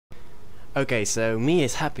Okay, so me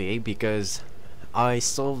is happy because I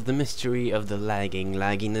solved the mystery of the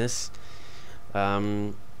lagginess.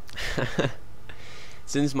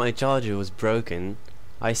 Since my charger was broken,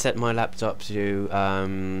 I set my laptop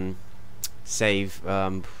to save.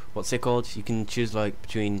 What's it called? You can choose like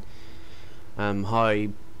between high.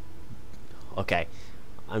 Okay,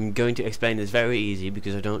 I'm going to explain this very easy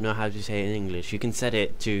because I don't know how to say it in English. You can set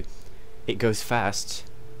it to it goes fast,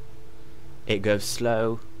 it goes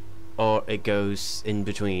slow, or it goes in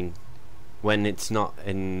between when it's not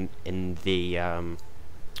in the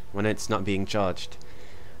when it's not being charged.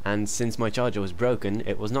 And since my charger was broken,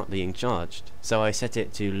 it was not being charged, so I set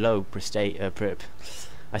it to low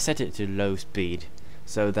I set it to low speed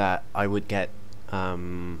so that I would get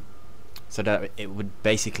so that it would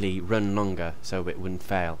basically run longer, so it wouldn't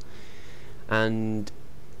fail. And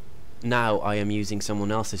now I am using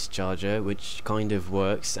someone else's charger, which kind of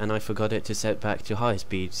works, and I forgot it to set back to high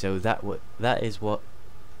speed, so that is what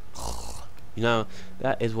you know,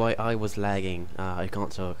 that is why I was lagging. I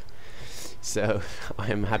can't talk. So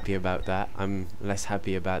I am happy about that. I'm less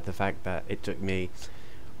happy about the fact that it took me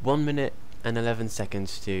 1 minute and 11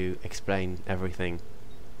 seconds to explain everything.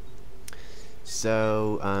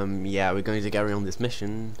 So yeah, we're going to carry on this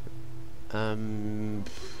mission.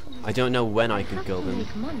 I don't know when I could kill them.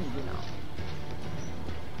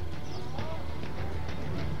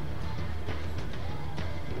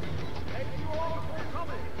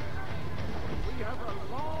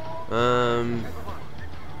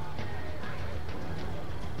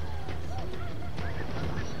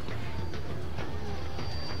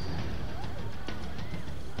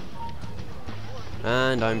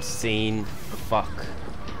 And I'm seen. Fuck.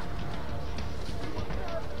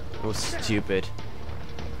 It was stupid.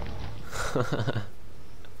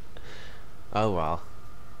 Oh well.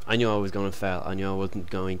 I knew I was gonna fail. I knew I wasn't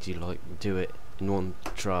going to like do it in one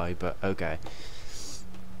try, but okay.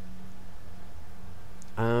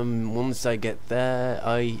 Once I get there,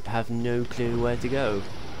 I have no clue where to go.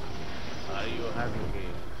 Are you having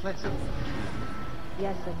a pleasant?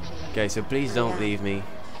 Yes, actually. Okay, so please don't leave me,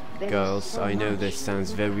 girls. I know this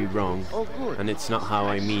sounds very wrong, and it's not how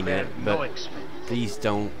I mean it, but please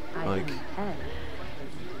don't like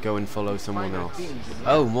go and follow someone else.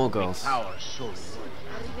 Oh, more girls. I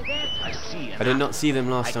did not see them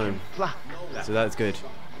last time, so that's good.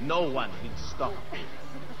 No one will stop me.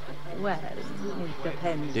 Well, it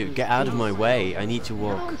depends. Dude, get out of my way. I need to You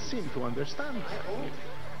walk. don't seem to understand.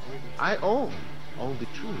 I own all the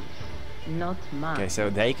trees. Not much. Okay, so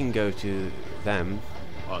they can go to them.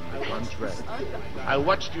 On the contrary, I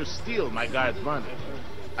watched you steal my guard's money.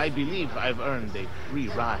 I believe I've earned a free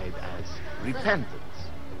ride as repentance.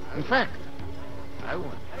 In fact, I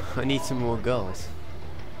want. I need some more girls.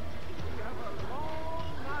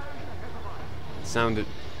 Sounded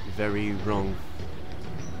very wrong.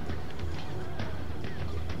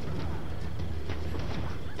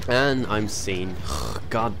 And I'm seen.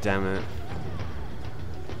 God damn it.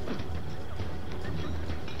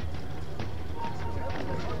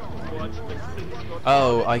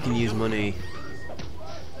 Oh, I can use money.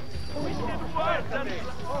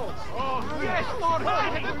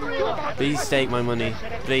 Please take my money.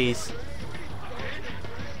 Please.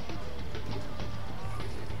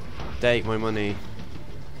 Take my money.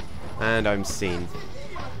 And I'm seen.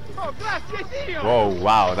 Whoa,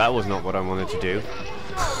 wow, that was not what I wanted to do.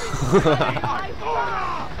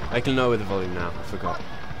 I can lower the volume now, I forgot.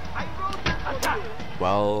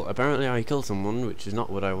 Well, apparently I killed someone, which is not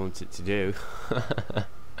what I wanted to do. I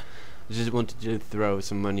just wanted to throw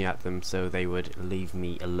some money at them so they would leave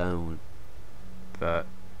me alone. But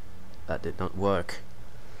that did not work.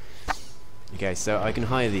 Okay, so I can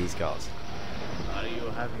hire these guys. Are you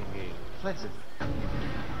having a pleasant?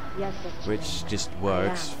 Yes, actually. Which just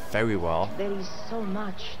works very well. There is so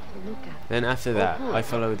much to look at. Then after that, I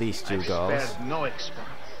follow these two girls. Spared no expense.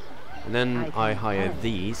 And then I hire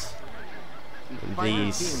these. And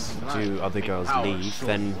these two other girls leave.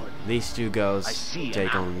 Then these two girls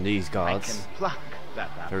take on these guards.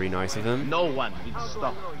 Very nice of them. No one will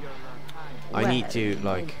stop. I need to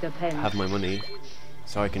like have my money,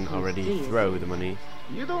 so I can already throw the money.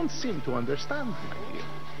 You don't seem to understand, my dear.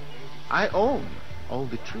 I own all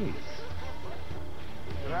the trees.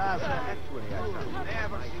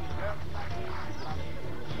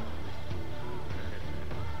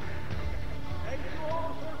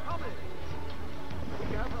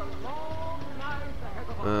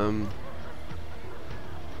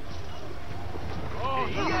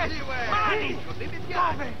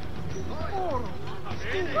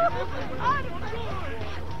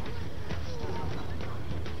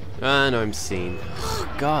 And I'm seen.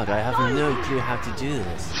 God, I have no clue how to do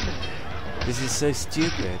this. This is so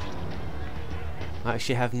stupid. I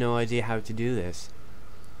actually have no idea how to do this.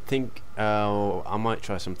 I might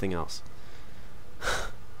try something else.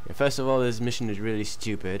 Yeah, first of all, this mission is really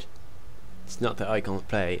stupid. It's not that I can't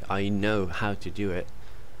play, I know how to do it.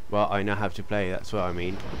 Well, I know how to play, that's what I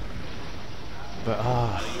mean. But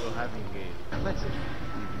Are you having a pleasant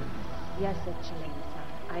evening? Yes, Excellenza,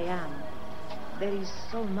 I am. There is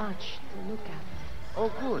so much to look at.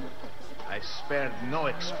 Oh, good. I spared no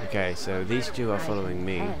expense. okay, so these two are following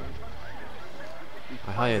me.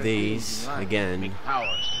 I hire these again. Big power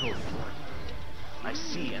so I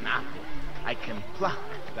see an apple. I can pluck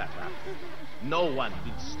that apple. No one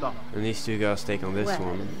will stop. And these two girls take on this Well,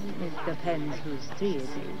 one. it depends whose tree it is.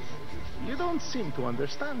 You don't seem to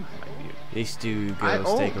understand, my dear. These two I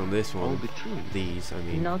girls take own on this all one. the trees. These, I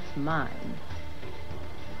mean. Not mine.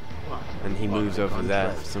 And he moves On the over there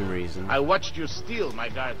contrary. for some reason. I watched you steal my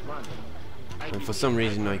guard's money. And for some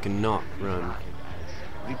reason I cannot run.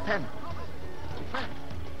 Repent.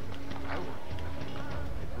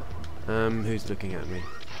 Who's looking at me?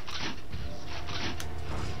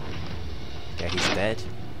 Okay, he's dead.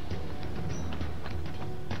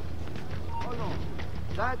 Oh no,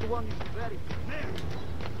 that one is very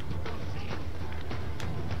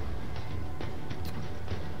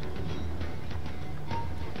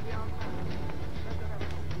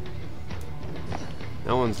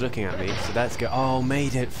No one's looking at me, so that's good. Oh,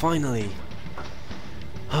 made it, finally!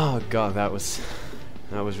 Oh god, that was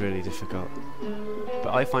really difficult.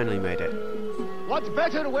 But I finally made it. What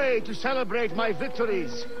better way to celebrate my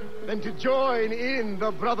victories than to join in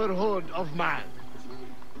the Brotherhood of Man?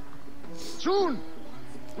 Soon,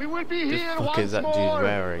 we will be The here fuck once is that dude more,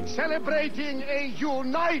 wearing? celebrating a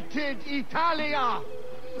united Italia.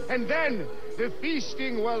 And then, the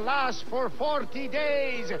feasting will last for 40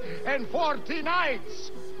 days and 40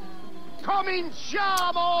 nights.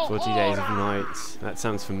 Cominciamo 40 days of ora! nights. That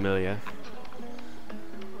sounds familiar.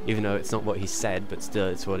 Even though it's not what he said, but still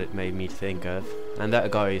it's what it made me think of. And that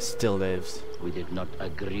guy still lives. We did not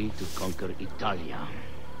agree to conquer Italia.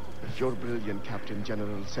 If your brilliant Captain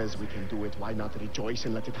General says we can do it, why not rejoice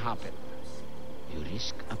and let it happen? You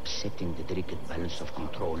risk upsetting the delicate balance of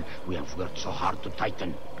control we have worked so hard to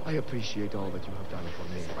tighten. I appreciate all that you have done for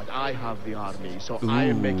me, but I have the army, so I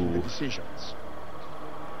am making the Ooh. decisions.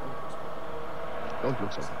 Don't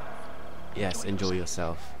look so bad. Yes, enjoy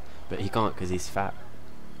yourself. But he can't because he's fat.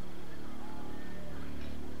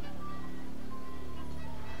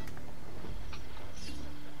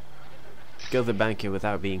 Kill the banker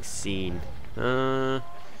without being seen.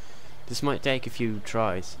 This might take a few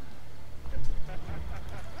tries.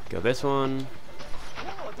 Kill this one.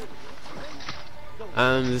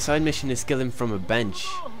 The side mission is kill him from a bench.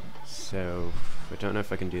 So, I don't know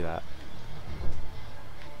if I can do that.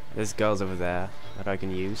 There's girls over there that I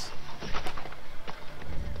can use.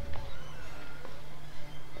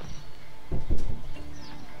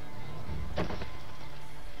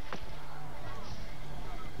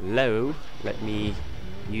 Hello, let me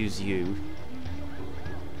use you.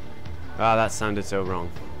 Ah, that sounded so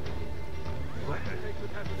wrong.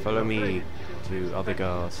 Follow me to other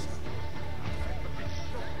girls.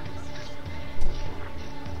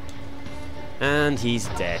 And he's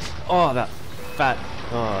dead. Oh, that fat...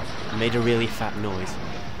 Oh, made a really fat noise.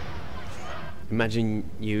 Imagine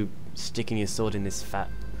you sticking your sword in this fat...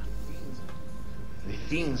 The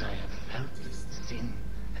things I have felt, seen,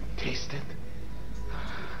 and tasted,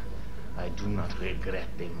 I do not regret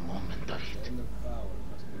a moment of it.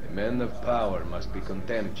 The men of power must be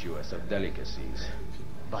contemptuous of delicacies.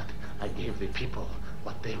 But I gave the people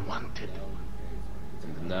what they wanted.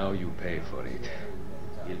 And now you pay for it.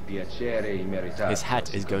 Il piacere immeritato. His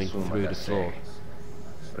hat is going consuma through da the sé. floor.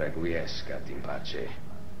 Requiescat in pace.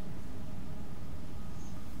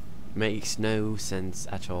 Makes no sense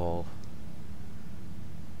at all.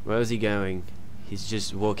 Where's he going? He's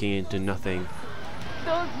just walking into nothing.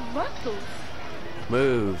 Those muscles!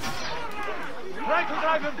 Move! Try to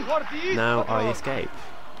drive him toward the east. Now I escape.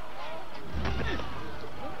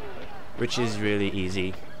 Which is really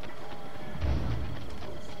easy.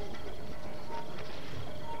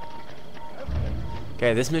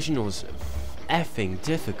 Okay, this mission was effing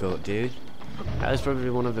difficult, dude. That was probably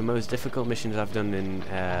one of the most difficult missions I've done in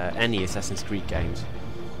any Assassin's Creed games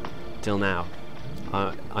till now.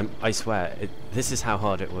 I swear, this is how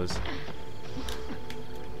hard it was.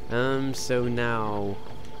 So now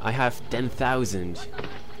I have 10,000.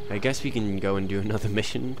 I guess we can go and do another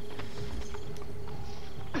mission.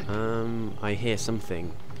 I hear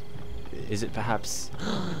something. Is it perhaps...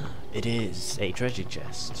 It is a treasure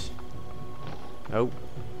chest. Oh.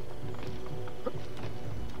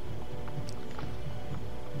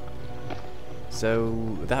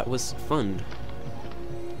 So that was fun.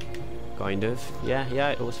 Kind of. Yeah,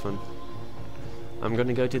 it was fun. I'm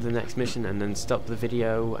gonna go to the next mission and then stop the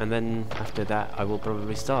video, and then after that I will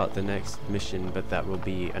probably start the next mission, but that will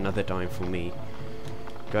be another time for me.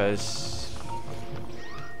 Because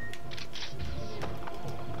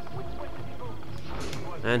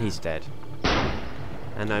and he's dead.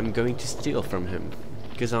 And I'm going to steal from him.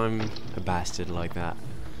 Because I'm a bastard like that.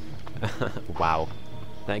 Wow.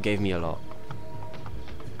 That gave me a lot.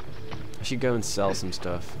 I should go and sell some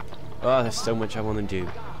stuff. Oh, there's so much I want to do.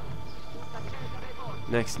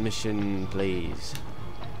 Next mission, please.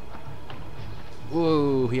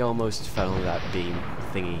 Whoa, he almost fell on that beam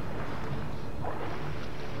thingy.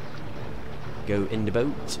 Go in the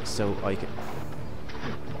boat so I can...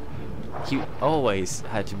 He always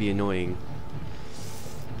had to be annoying.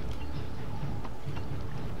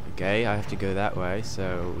 Okay, I have to go that way,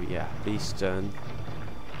 so yeah, please turn.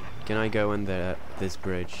 Can I go on this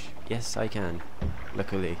bridge? Yes, I can.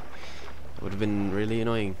 Luckily. It would have been really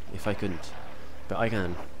annoying if I couldn't. But I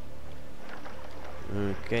can.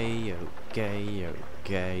 Okay.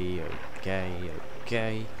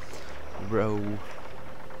 Row.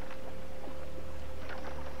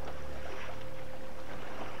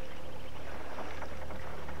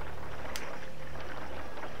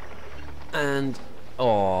 And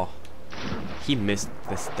oh, he missed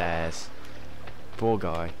the stairs. Poor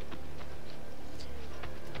guy.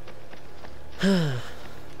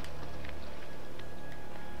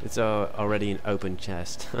 It's already an open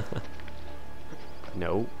chest.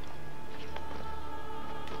 No.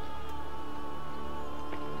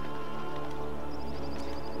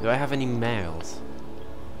 Do I have any mails?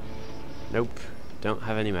 Nope, don't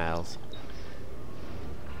have any mails.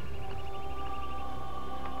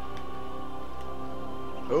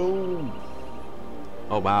 Oh!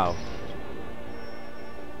 Oh wow.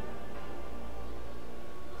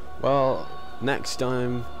 Well, next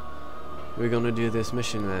time we're gonna do this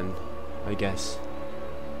mission then, I guess.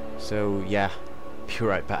 So yeah, be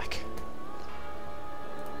right back.